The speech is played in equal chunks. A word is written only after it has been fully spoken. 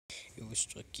Eu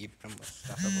estou aqui para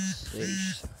mostrar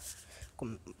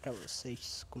para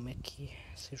vocês como é que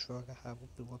se joga rabo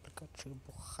pelo aplicativo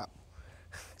Habbo.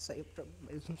 Isso aí para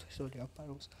mais um tutorial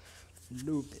para os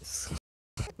noobs.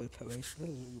 Para isso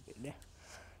né?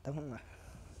 Então vamos lá.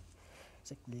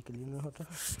 Você clica ali no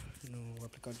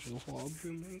aplicativo,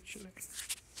 obviamente, né?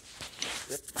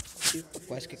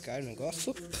 Quase que cai o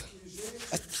negócio.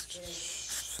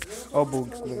 Olha o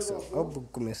bug começando, olha o bug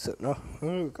começando, ó.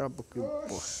 Acabou que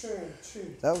porra.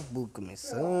 Tá o bug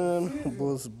começando,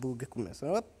 os bug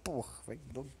começando. Ah, porra, vai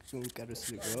logo que eu não quero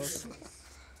esse negócio.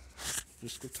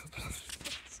 Desculpa a palavra.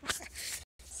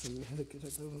 Essa merda aqui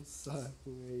já tá no saco,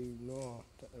 velho. Nossa,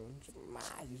 tá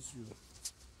demais, viu?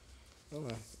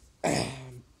 Vamos lá.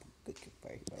 Puta que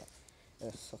pariu,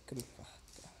 é só que me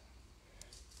farta.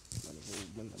 Mano, eu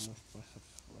vou mandar mostrar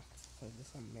fazer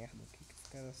essa merda aqui que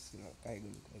fica assim, ó,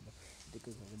 carregando. Tem que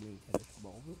usar a minha internet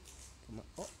bom, viu?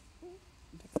 Ó,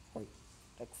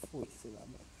 até que foi, sei lá,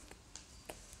 mano.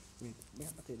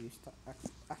 Minha bateria está a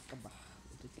acabar.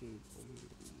 Vou ter que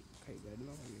carregar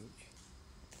novamente.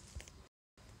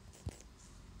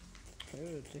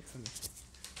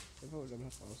 Eu vou dar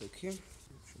uma pausa aqui.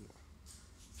 Continuar.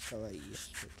 Fala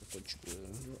isso, eu tô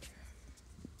continuando.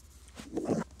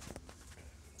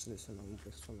 Selecionar um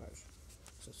personagem.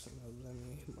 Selecionar o da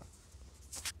minha irmã.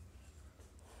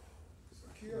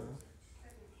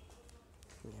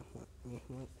 Minha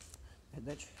irmã, na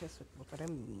verdade, essa foto era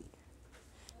minha.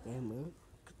 Minha irmã,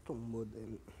 que tomou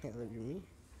ela de mim,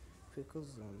 fica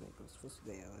usando, né, como se fosse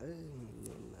dela. Ai,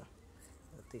 menina,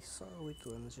 ela tem só 8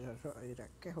 anos, já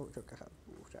quer jogar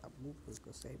Habbo, porque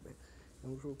eu sei, é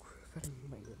um jogo para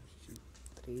maiores de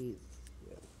 13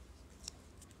 anos.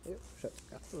 Eu já tenho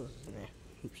 14, né?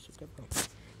 Isso que é bom.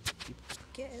 E por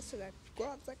que essa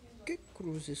coisa que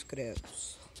cruzes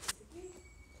credos?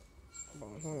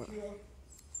 Bom, vamos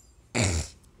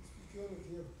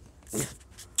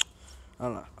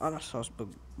lá. Olha só os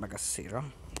bagaceiros, ó.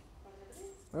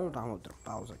 Vou dar uma outra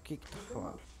pausa aqui que tá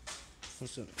foda.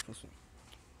 Funciona.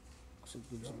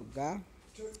 Consegui desbugar.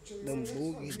 Deu um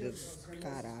bug de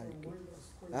caralho aqui.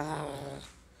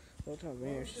 Outra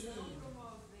vez.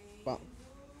 Bom,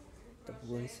 então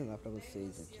vou ensinar pra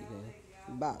vocês aqui, né?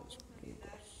 Básico,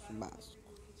 negócio básico.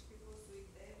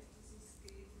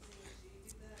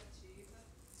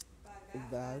 O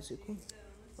básico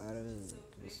para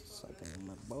que você saiba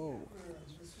uma boa.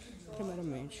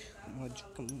 Primeiramente, uma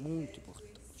dica muito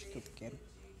importante que eu quero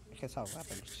ressalvar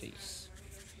para vocês.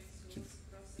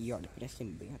 E olha,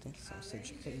 prestem bem atenção, essa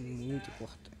dica é muito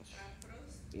importante.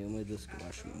 É uma das que eu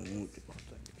acho muito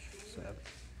importante, sabe?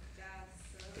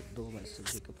 Eu dou essa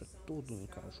dica para todo mundo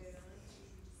que ajuda.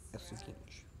 É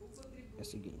o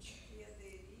seguinte,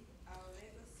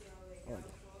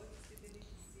 olha,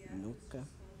 nunca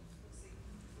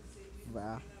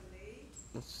vá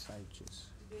nos sites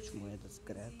de moedas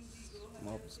grátis,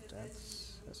 novos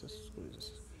grátis, essas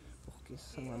coisas, porque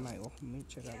são a maior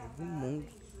mentirada do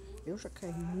mundo. Eu já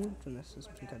caí muito nessas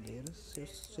brincadeiras, eu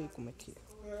sei como é que é.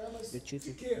 Eu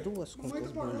tive 2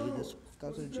 contas banidas por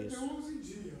causa disso.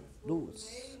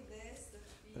 2.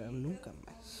 Pra nunca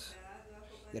mais.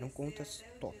 E eram contas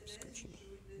tops que eu tinha.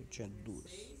 Eu tinha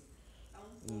 2.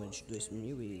 Uma de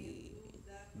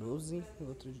 2012 e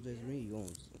outra de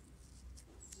 2011.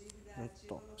 Eram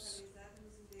tops.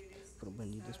 Foram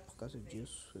banidas por causa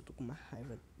disso. Eu tô com uma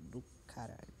raiva do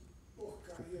caralho.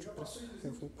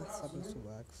 Eu vou passar meu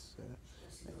celular, que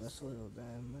negócio eu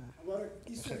dar uma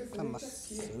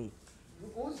reclamação.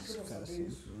 Esse cara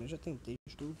assim, eu já tentei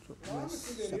de tudo,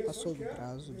 mas já passou do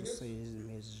prazo dos 6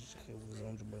 meses de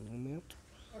revisão de banimento.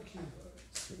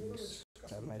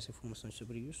 Para mais informações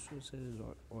sobre isso, vocês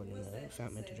olhem na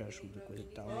ferramenta de ajuda e coisa e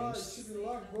tal, mas isso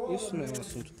não é um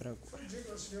assunto para agora.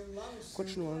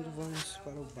 Continuando, vamos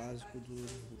para o básico do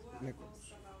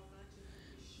negócio.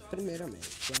 Primeiramente,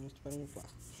 vamos para um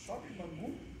quarto. Shopping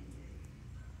Bangu?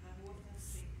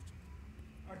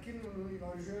 Aqui no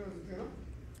Engenho,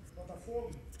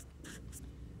 Botafogo?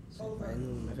 Você vai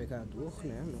no navegador,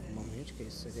 né? Normalmente, que é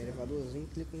esse elevadorzinho,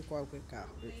 clica em qualquer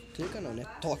carro. Clica não, né?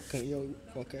 Toca em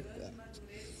qualquer carro.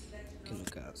 Aqui no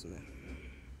caso, né?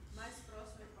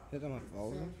 Vou dar uma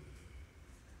pausa.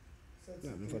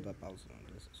 Não vou dar pausa não.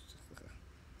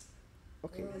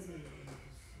 Ok.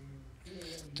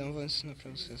 Então vou ensinar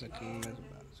pra vocês aqui no mais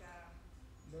básico.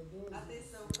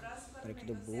 Para aqui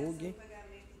do bug.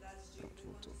 Pronto,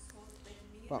 voltou.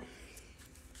 Bom,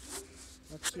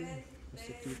 aqui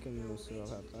você clica no seu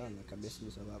avatar, na cabeça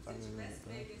do seu avatar,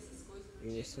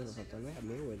 e esse avatar não é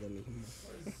meu, é da minha irmã.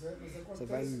 Você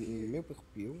vai no meu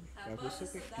perfil, vai ver o seu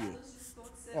perfil.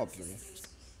 Óbvio, né?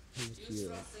 Aqui,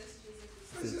 ó.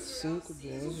 25 de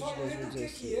 11 de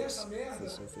 2016.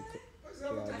 Essa foi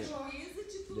criada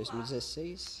em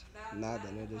 2016,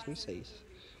 nada, né? 2006.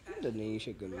 Ainda nem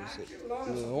chegamos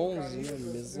no 11, né?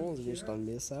 No mês 11, a gente tá no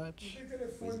mês 7,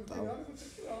 coisa e tal.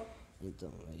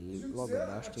 Então, aí logo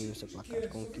abaixo tem esse placar de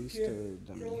conquista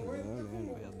da minha irmã, né?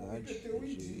 Na verdade,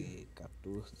 de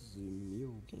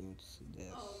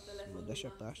 14.510. Modéstia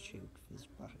à parte, eu que fiz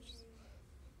parte.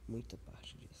 Muita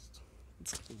parte disso.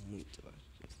 Muita parte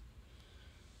disso.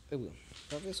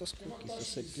 Para ver suas conquistas,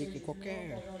 você clica em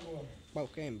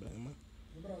qualquer emblema.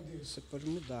 Você pode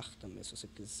mudar também se você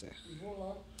quiser.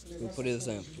 Eu, por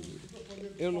exemplo,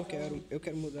 eu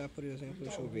quero mudar, por exemplo,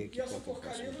 deixa eu ver aqui qual que eu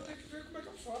posso mudar.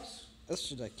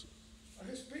 Este daqui.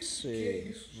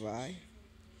 Você vai,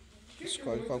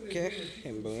 escolhe qualquer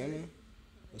emblema.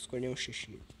 Eu escolhi um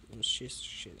xixi, uns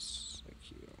XX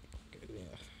aqui, ó.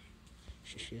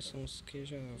 XX são os que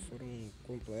já foram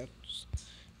completos,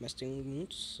 mas tem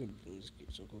muitos simbolitos que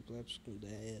são completos com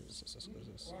 10, essas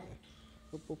coisas assim, né?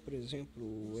 Vou pôr, por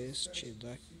exemplo, este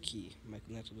daqui,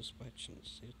 maquineta dos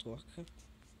patins. Ele toca,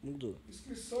 mudou.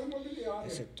 Aí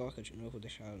você toca de novo, vou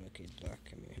deixar naquele lá,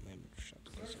 que a minha irmã é muito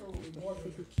chata com essa conta. Então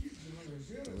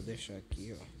vou deixar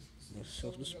aqui, ó, no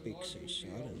centro dos pixels,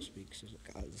 olha os pixels do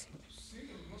caso.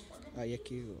 Aí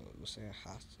aqui, ó, você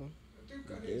arrasta o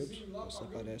dedo, você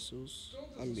aparece os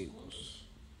amigos.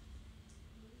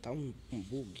 Tá um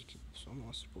bug que só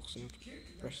mostra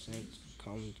percent,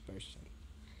 count percent.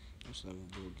 Esse é um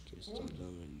bug que eles estão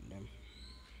dando ali, né?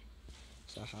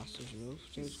 Você arrasta de novo,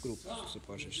 tem os grupos. Você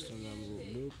pode adicionar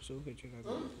grupos ou retirar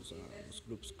grupos. Os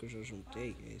grupos que eu já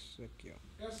juntei é isso aqui, ó.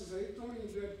 Essas aí estão em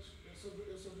débito. Essa eu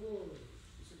vou.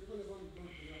 Isso aqui eu vou levar no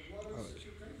banco agora. Isso aqui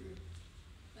eu quero ver.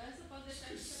 Essa pode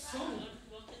deixar de separar.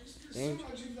 Entende?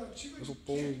 Eu vou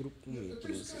pôr um grupo meu,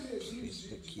 por exemplo. Esse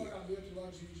daqui, ó.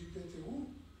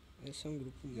 Esse é um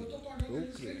grupo meu.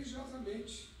 Eu criei.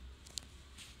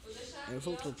 Aí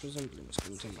voltou para os emblemas, que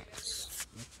não tem mais.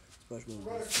 Né? Você pode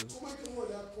mudar assim.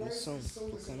 Eles são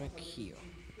tocando aqui, ó.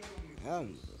 Ah,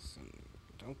 nossa,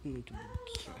 tá muito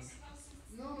bloqueado.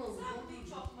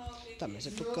 Tá, mas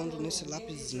é tocando nesse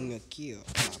lapisinho aqui, ó.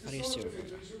 Ah, apareceu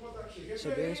agora.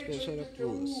 Você vê a expressora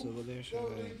plus, eu vou deixar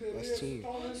assim.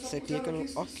 Você clica no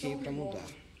OK pra mudar.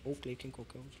 Ou clica em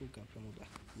qualquer outro lugar pra mudar.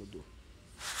 Mudou.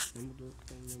 Não mudou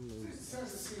porque não muda.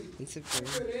 Quando você for,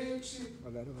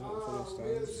 agora eu vou mostrar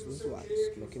os usuários,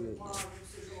 como é que muda.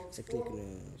 Você clica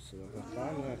no seu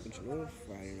avatar, né, de novo,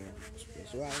 vai nos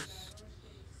usuários,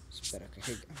 espera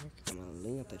carregar, que tá uma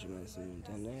lenta demais na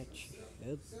internet.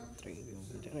 Eu treino, a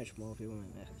internet móvel é uma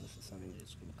merda, vocês sabem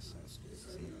disso, como que são as coisas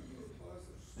assim.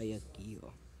 Aí aqui,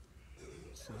 ó,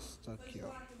 você está aqui,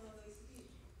 ó.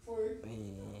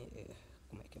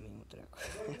 Como é que é mesmo o treco?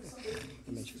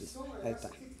 É meio difícil. Aí tá.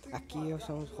 Aqui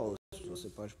são os rostos. Você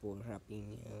pode pôr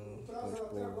japinha, pode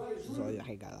pôr zóio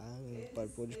arregalado,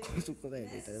 pode pôr de coisa com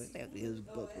ele,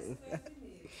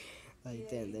 tá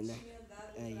entendendo, né?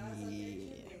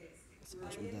 Aí você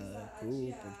pode mudar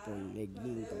cor, pode pôr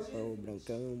neguinho, pode pôr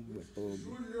brancão, pode pôr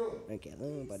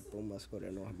branquelão, pode pôr umas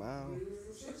cores normal.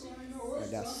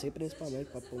 HC principalmente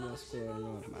pode pôr umas cores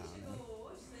normal, né?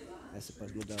 Aí você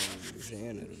pode mudar o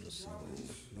gênero do seu.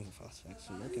 Não vou falar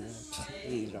sexo não, que né?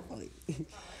 Já falei.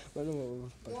 Mas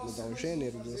não pode mudar o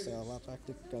gênero do seu avatar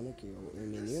clicando aqui, o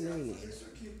menino ou menina.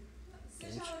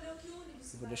 Entende?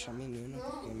 Eu vou deixar menina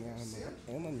porque minha irmã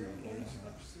é uma menina, né?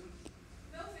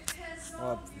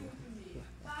 Óbvio.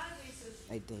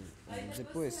 Aí tem.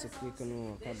 Depois você clica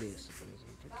no cabeça, por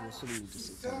exemplo. Aqui você muda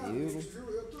seu cabelo.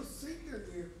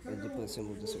 Aí depois você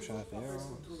muda seu chapéu, né?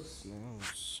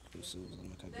 Os que você usa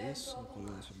na cabeça,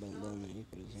 como essa bandana aí,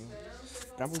 por exemplo.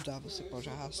 Pra mudar você pode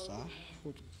arrastar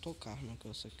ou tocar no que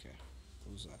você quer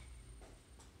usar.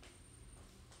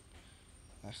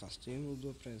 Arrastei e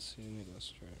mudou pra esse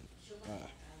negócio. Ah,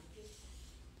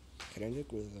 grande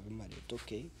coisa, Ave Maria.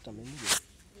 Toquei, também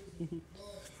mudou.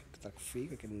 Tá com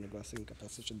fio, aquele negócio em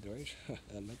capacete Android.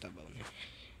 Mas tá bom, né?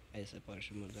 Aí você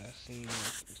pode mudar assim, né?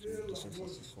 Você muda seus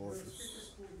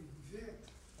acessórios.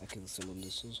 Aqui você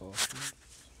muda seus óculos.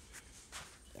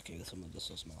 Aqui você muda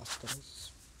suas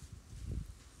máscaras.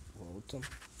 Volta.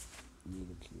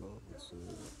 Liga aqui, ó. Você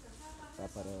vai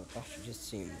para a parte de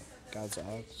cima.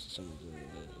 Casacos, você muda.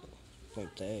 Põe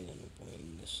terno,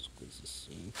 põe essas coisas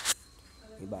assim.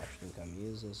 Embaixo tem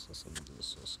camisas, você muda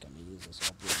suas camisas,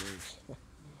 obviamente.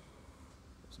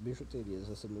 As bijuterias,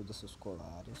 você muda seus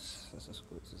colares, essas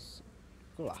coisas.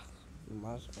 Colar, no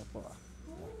máximo é colar.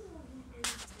 Né?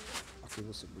 Aqui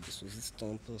você muda suas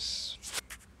estampas.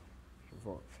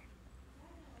 Volta.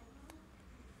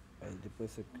 Aí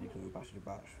depois você clica na parte de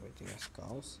baixo, aí tem as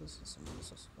calças, você muda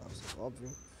suas calças, óbvio.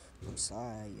 põe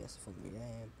saia, se for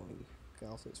mulher, põe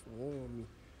calça se for homem,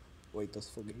 ou então se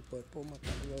for gay, pode pôr uma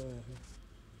calça.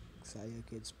 Saia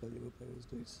aqui é disponível para os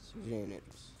dois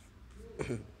gêneros.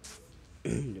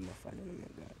 Deu uma falha na minha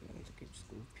garganta aqui,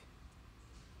 desculpe.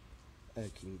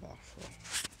 Aqui embaixo, ó.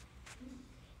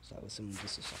 Sabe, você muda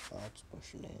seus sapatos, põe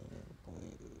chinelo,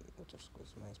 põe outras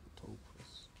coisas mais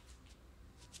pitocas.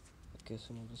 Aqui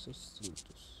você muda seus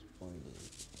cintos, põe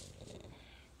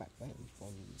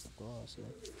negócio,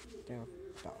 né? Tem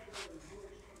tal.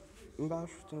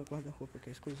 Embaixo tem um guarda-roupa que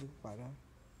é exclusivo para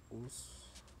os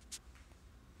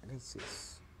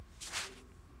HCs.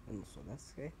 Eu não sou da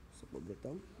C, sou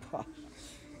pobretão.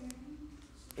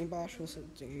 Embaixo você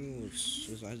tem os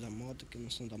usuários da moda que não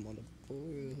são da moda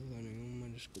porra nenhuma,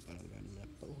 desculpa, não é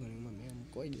porra nenhuma mesmo,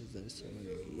 coisas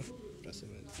assim, pra ser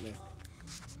mais, né?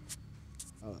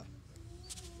 Olha lá.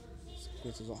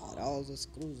 Coisas horrorosas,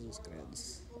 cruzes,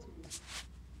 credos.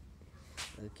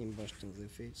 Aqui embaixo tem os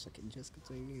efeitos, só que dias que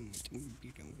tem muito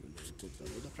bilhão no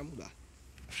computador, dá pra mudar.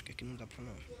 Acho que aqui não dá pra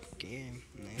não, porque,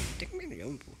 né, tem 1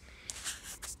 milhão, pô.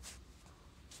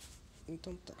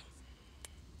 Então tá.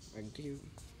 Aqui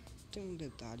tem um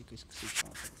detalhe que eu esqueci de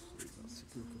falar pra vocês. Você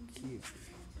clica aqui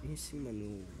em cima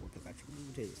no aplicativo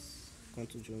do vezes.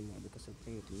 Quantos de modo que você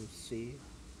tem? Tem um C.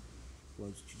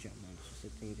 Quantos de diamantes você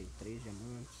tem? Tem 3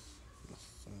 diamantes.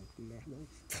 Nossa, que merda.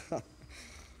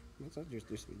 Mas só disso,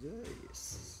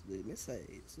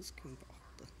 2006, isso que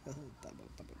importa. Tá bom.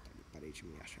 Parei de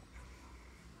me achar.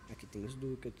 Aqui tem os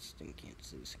ducats, tem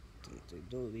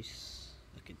 532.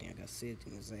 Aqui tem HC,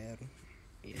 tem 0.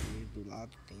 E aí do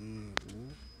lado tem o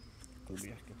clube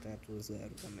de arquiteto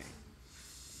 0 também.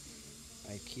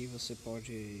 Aqui você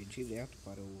pode ir direto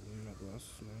para o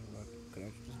negócio, né? Lá do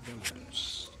crédito dos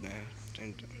diamantes, né?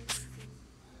 Então,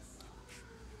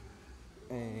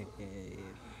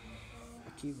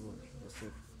 aqui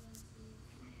você.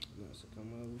 Nossa, aqui é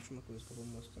uma última coisa que eu vou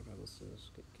mostrar pra vocês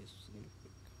o que isso significa.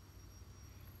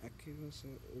 Aqui eu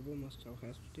vou mostrar o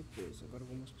resto depois. Agora eu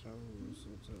vou mostrar as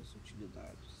outras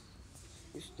utilidades.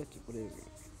 Isso daqui, por exemplo,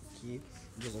 aqui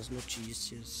diz as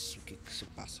notícias, o que se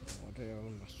passa agora. É o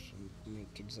nosso meio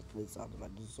que desatualizado lá,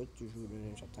 18 de julho, a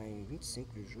gente já tá em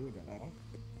 25 de julho, né?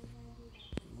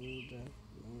 Muda.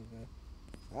 Muda.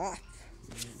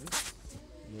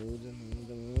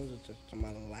 Tô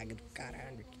tomando lag do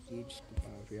caralho aqui, desculpa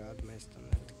o viado, mas tá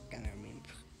do caralho mesmo.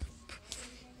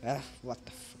 What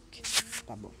the fuck.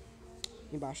 Tá bom.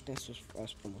 Embaixo tem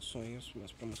as promoções,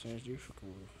 umas promoções disso que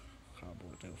o Habbo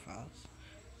eu faço.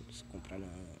 Se comprar na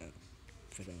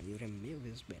feira livre é 1000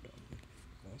 vezes melhor, né?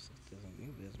 Com certeza,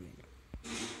 1000 vezes melhor.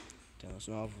 Tem os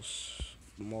novos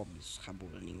mobs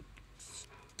Habbolinhos,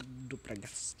 tudo pra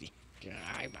gastar.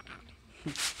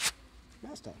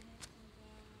 Mas tá.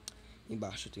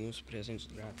 Embaixo tem os presentes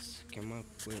grátis, que é uma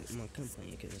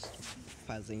campanha que eles estão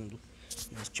fazendo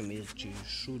neste mês de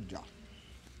julho.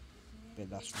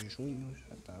 Pedaço de junho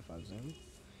já tá fazendo.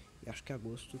 E acho que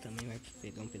agosto também vai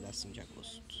pegar um pedacinho de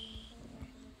agosto.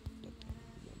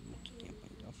 Muito tempo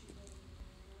ainda.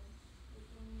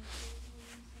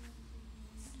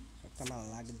 Só que tá uma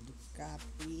lag do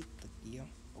capeta aqui, ó.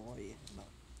 Olha, tá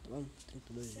bom?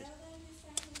 32 dias.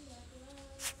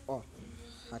 Ó,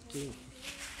 aqui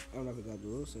é o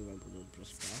navegador, você vai mudando para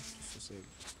os quartos. Você...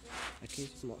 Aqui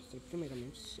mostra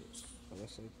primeiramente os seus.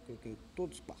 Você clica em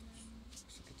todos os quartos.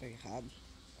 Isso aqui tá errado,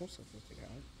 com certeza tá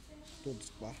errado. Todos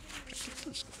os quartos. Aqui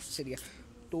todos seria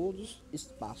todos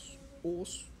espaços,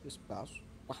 os espaços,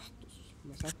 quartos.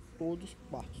 Mas é todos os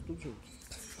quartos, tudo junto.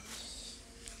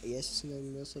 E esse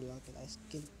meu celular tá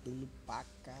esquentando pra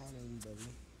caramba,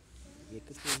 viu? E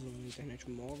aqui eu tô usando internet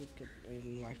móvel, porque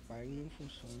no Wi-Fi não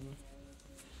funciona.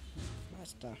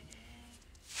 Mas tá.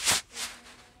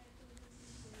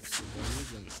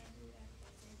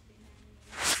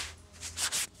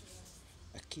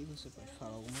 Aqui você pode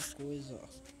falar alguma coisa, ó.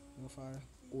 Eu vou falar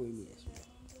oi mesmo.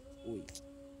 Oi.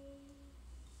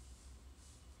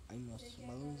 Aí mostra o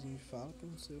balãozinho de fala que eu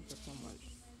não sei o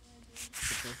personagem.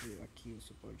 Você pode ver aqui,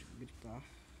 você pode gritar.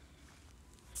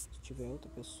 Se tiver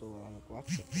outra pessoa lá no quarto,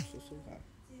 você pode seu celular.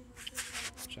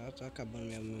 Já tá acabando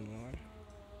minha memória.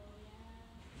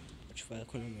 Vou te falar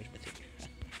economia de bateria.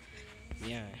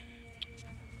 Minha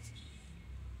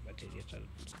bateria tá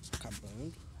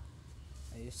acabando.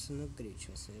 Aí esse no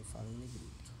grito, você fala no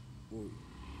negrito. Oi.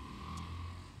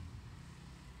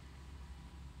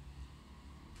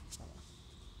 Fala.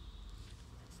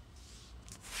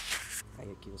 Aí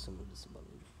aqui você muda esse balão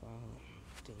de fala.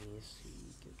 Tem esse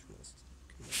que eu te mostrei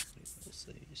pra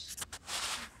vocês.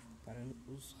 Para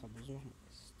os rabos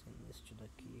normais. Tem este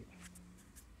daqui, ó.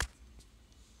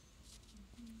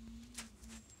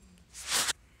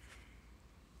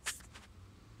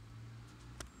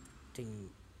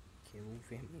 Tem que é o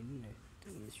vermelho, né?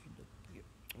 Tem esse daqui,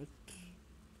 ó.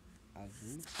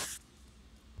 Azul.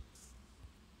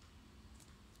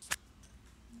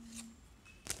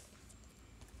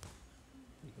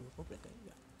 Eu vou completar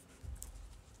já.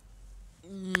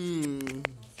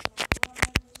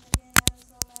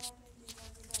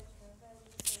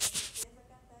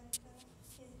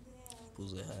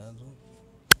 Pus errado.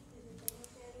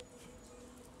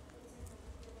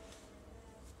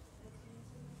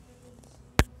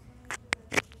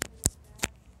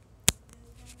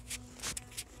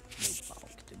 Meu pau,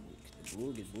 que tem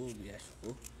bug, acho que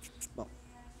foi. Bom,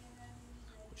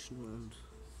 continuando.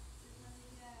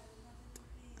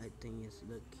 Aí tem esse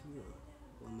daqui, ó,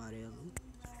 o amarelo.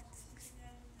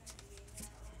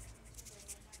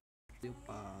 Deu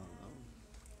pau,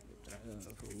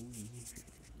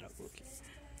 travou aqui.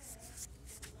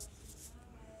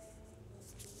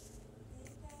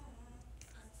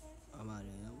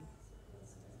 Amarelo.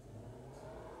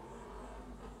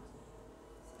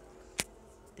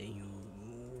 Tem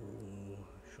o...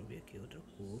 deixa eu ver aqui outra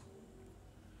cor.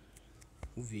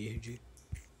 O verde.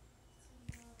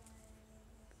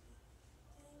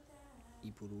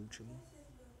 E por último,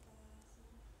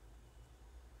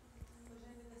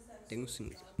 tem o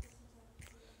cinza.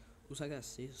 Os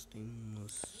HCs tem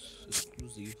uns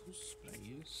exclusivos pra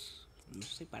eles. Não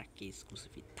sei para que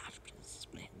exclusividade pra essas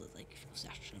merdas aí que ficam se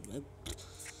achando, né?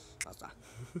 Nossa,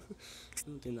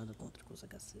 não tem nada contra com os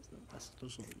HCs, não, tá? Tô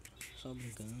só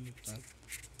brincando, tá?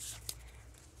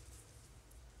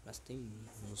 Mas tem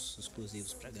uns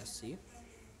exclusivos pra HC,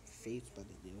 feitos pra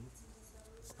dele,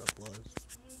 propósito.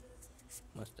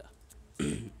 Mas tá.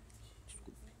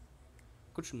 Desculpe.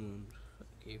 Continuando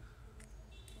aqui,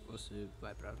 você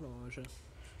vai pra loja.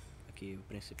 Aqui o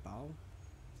principal,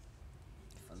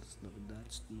 fala as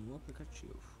novidades no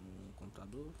aplicativo. No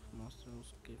computador mostra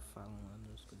os que falam lá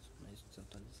das coisas mais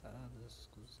desatualizadas, as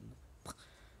coisas não. Tá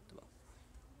bom.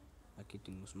 Aqui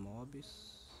tem os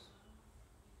mobs,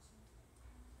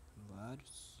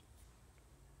 vários.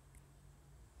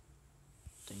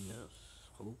 Tem as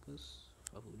roupas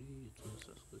favoritas,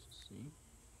 essas coisas assim.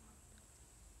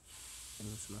 Tem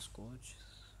os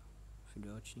mascotes,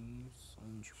 filhotinhos,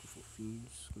 onde ficam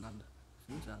fofinhos, nada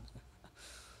finalizados, né?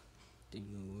 Tem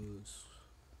os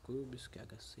clubes, que é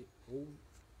HC ou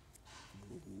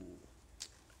o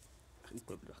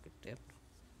Clube do Arquiteto,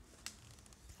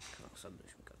 que é lançado em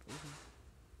 2014.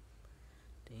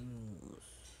 Tem os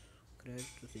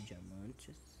créditos e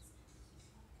diamantes.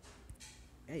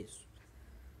 É isso.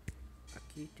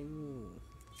 Aqui tem o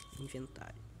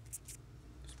inventário.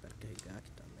 Espero carregar,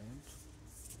 que tá lento.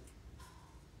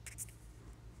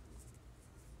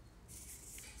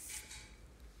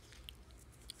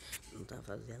 Não tá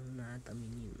fazendo nada,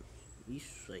 menino.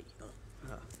 Isso aí, ó.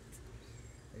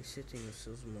 Aí você tem os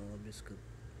seus mobs que eu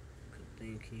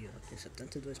tenho aqui, ó. Tem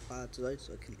 72 patos, olha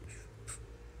só que lixo.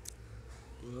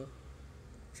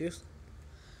 Justo?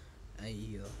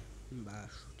 Aí, ó,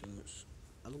 embaixo tem os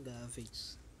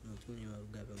alugáveis. Não tem nenhum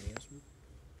alugável mesmo.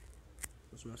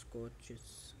 Os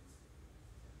mascotes.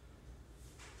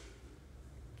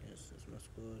 Tem esses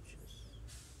mascotes.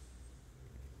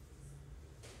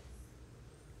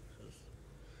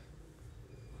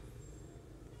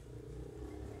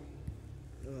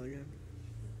 Olha.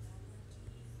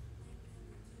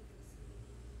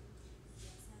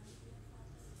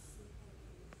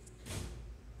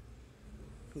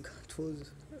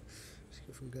 Gatoso. Acho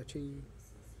que foi um gatinho.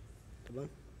 Tá bom?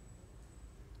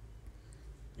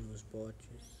 Tem os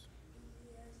bots.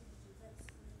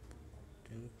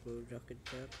 Tem um clube de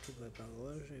arquiteto que vai pra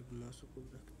loja e mostra o clube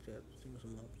de arquiteto. Tem os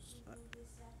mobs.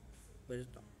 Pois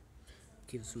então.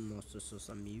 Aqui você mostra seus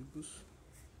amigos.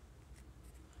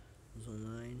 Os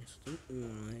online. Tem um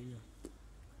online.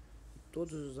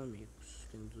 Todos os amigos.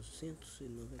 Tem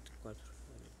 294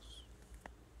 amigos.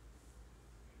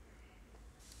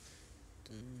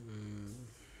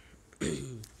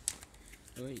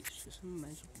 Então é isso. Isso é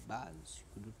mais o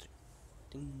básico do treino.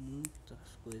 Tem muitas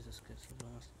coisas que vocês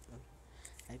vão mostrando.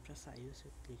 Aí pra sair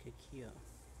você clica aqui, ó.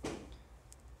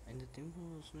 Ainda tem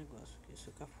uns negócios aqui.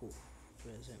 Seu cafofo,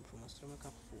 por exemplo. Vou mostrar meu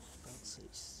cafofo pra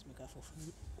vocês. Meu cafofo é um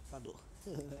ocupador.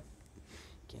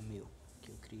 Que é meu.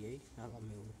 Que eu criei. Olha lá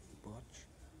meu bot.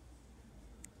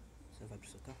 Você vai pro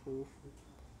seu cafofo.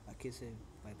 Aqui você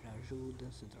vai pra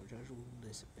ajuda, central de ajuda.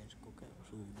 Aí você pede qualquer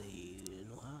ajuda aí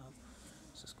no rabo.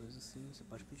 Essas coisas assim. Você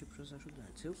pode pedir pros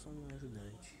ajudantes. Eu sou um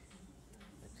ajudante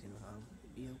aqui no rabo.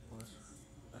 E eu posso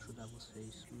ajudar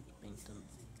vocês muito bem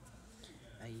também.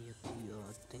 Aí aqui,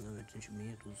 ó, tem o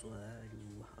atendimento,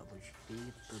 usuário, rabo de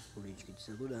fita, política de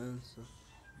segurança.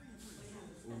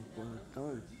 Um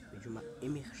plantão de uma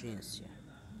emergência.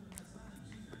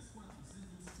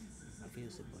 Aqui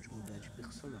você pode mudar de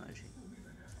personagem.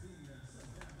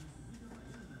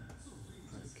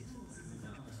 Aqui você pode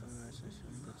mudar de personagem,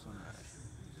 seleciona um personagem.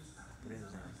 Por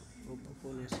exemplo, vou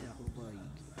propor nesse arroba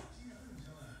aí.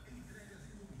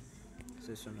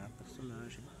 Selecionar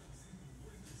personagem.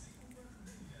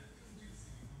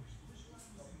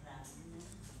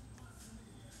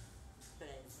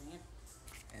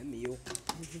 É meu.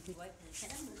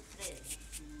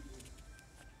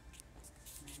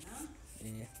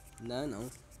 É,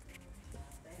 não.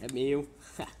 É meu.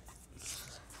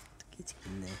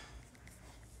 Né?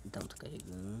 Então tô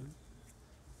carregando.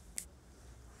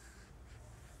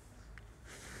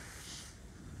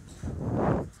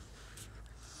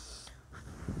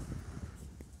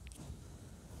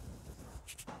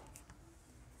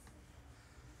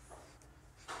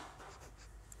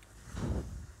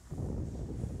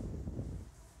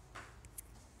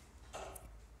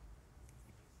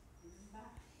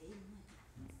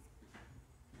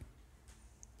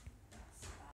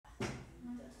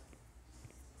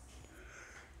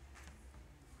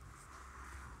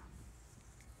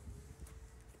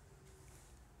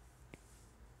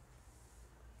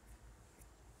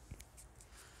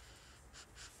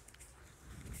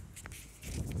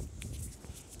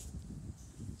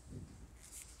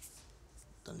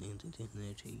 Tá lento a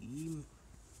internet aí.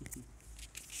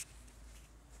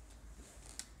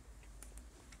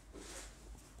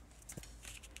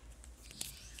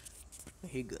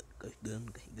 Carregando.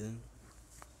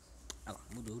 Ah lá,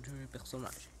 mudou de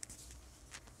personagem.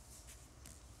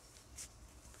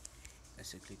 Aí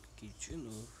você clica aqui de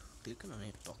novo. Clica não,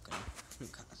 né? Toca, né? No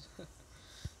caso.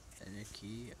 Aí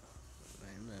aqui, ó.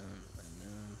 Vai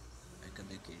andando. Aí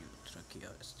cadê aquele outro? Aqui,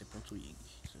 ó. St.ig.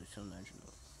 Selecionar de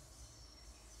novo.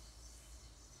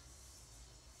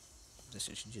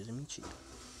 17 dias é mentira.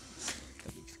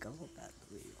 Acabei de ficar lotado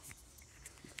aí, ó.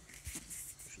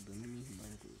 Ajudando minha irmã,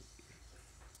 inclusive.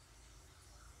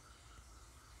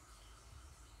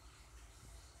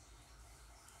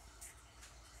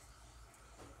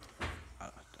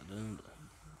 Ah, tá dando.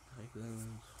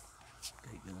 Carregando.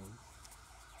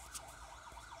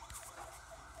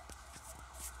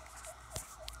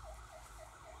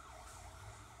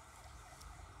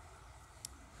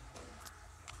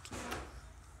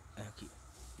 Aqui,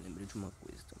 lembrei de uma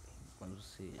coisa também. Quando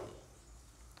você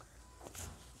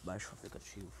baixa o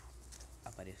aplicativo,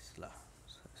 aparece lá.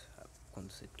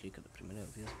 Quando você clica da primeira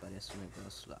vez, aparece um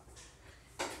negócio lá.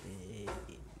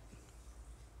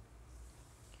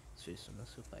 Seleciona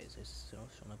seu país, aí você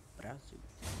seleciona Brasil,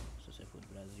 se você for do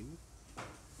Brasil,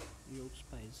 e outros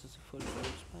países, se você for de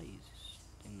outros países.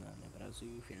 Tem lá, né?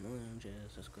 Brasil, Finlândia,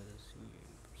 essas coisas assim,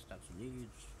 Estados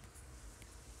Unidos.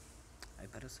 Aí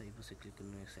para sair você clica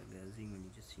nesse Hzinho ali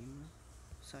de cima,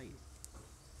 saiu.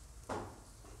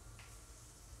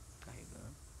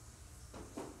 Carregando.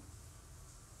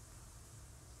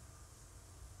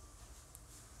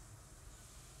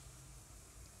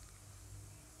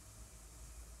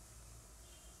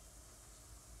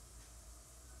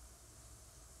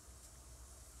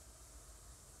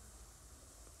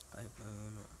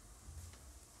 Carregando.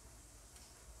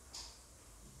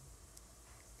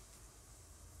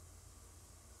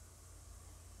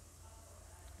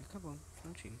 E acabou,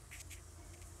 prontinho.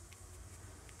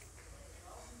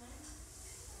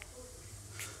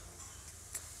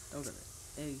 Então galera,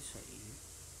 é isso aí.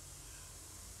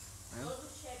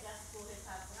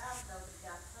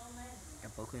 Daqui a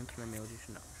pouco eu entro na minha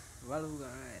original. Valeu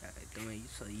galera, então é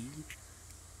isso aí.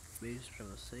 Beijos pra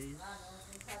vocês.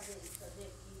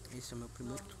 Esse é o meu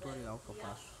primeiro tutorial que eu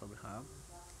faço sobre Habbo.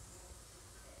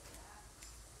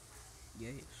 E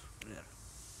é isso, galera.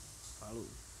 Falou.